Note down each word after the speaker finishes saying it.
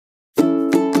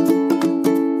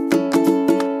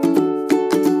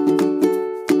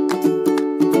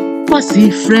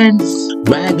Fussy friends,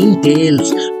 wagging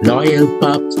tails, loyal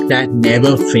pups that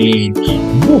never fail.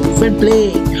 Woof and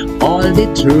play all day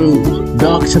through.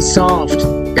 Dogs are soft,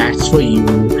 that's for you.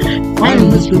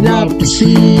 Animals we love to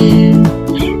see.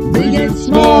 Big and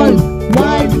small,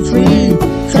 wide and free.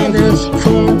 Feathers,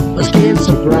 fur, or scales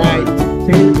so bright.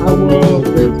 Fill our world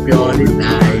with pure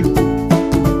delight.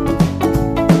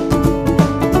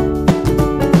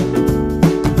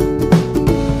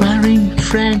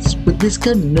 Friends with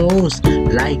whisker nose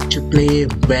like to play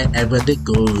wherever they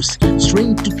goes.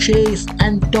 String to chase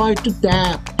and toy to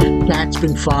tap. Cats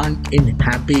bring fun in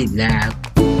happy lap.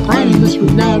 Animals we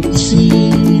love to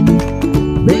see.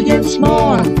 Big and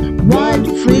small, wild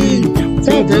and free.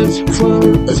 Feathers,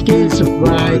 fur, or scales so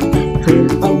bright.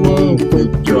 Fill our world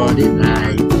with joy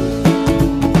delight.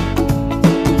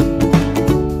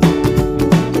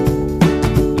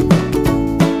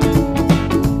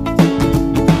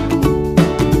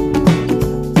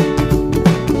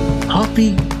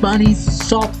 Hoppy bunnies,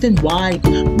 soft and white,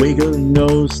 wiggle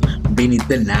nose beneath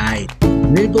the light.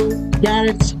 Nibble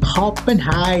carrots, hop and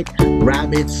hide,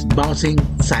 rabbits bouncing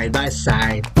side by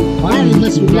side.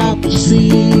 Animals we love to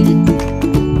see.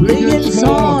 Big and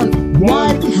small,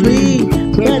 wide and free.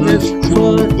 Feathers,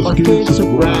 fur, or scales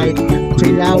so bright.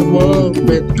 Fill our world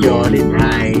with pure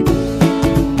delight.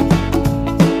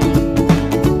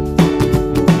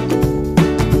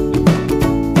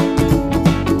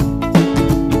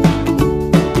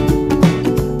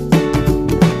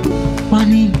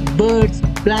 Funny birds,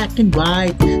 black and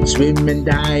white, swim and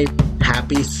dive,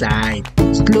 happy sight.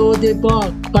 Slow they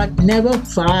walk, but never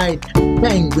fight.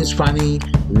 Penguins funny,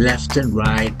 left and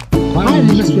right.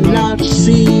 Animals we love to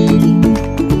see.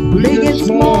 Big and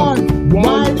small,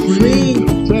 wide and free.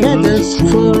 Feathers,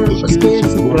 fur, or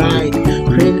scales so bright.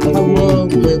 Fill our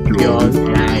world with pure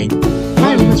light.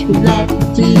 Animals we love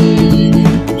to see.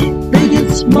 Big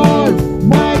and small,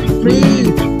 wide and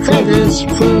free. Feathers,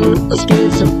 fur, or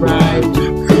scales so bright.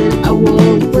 Fill our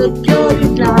world with pure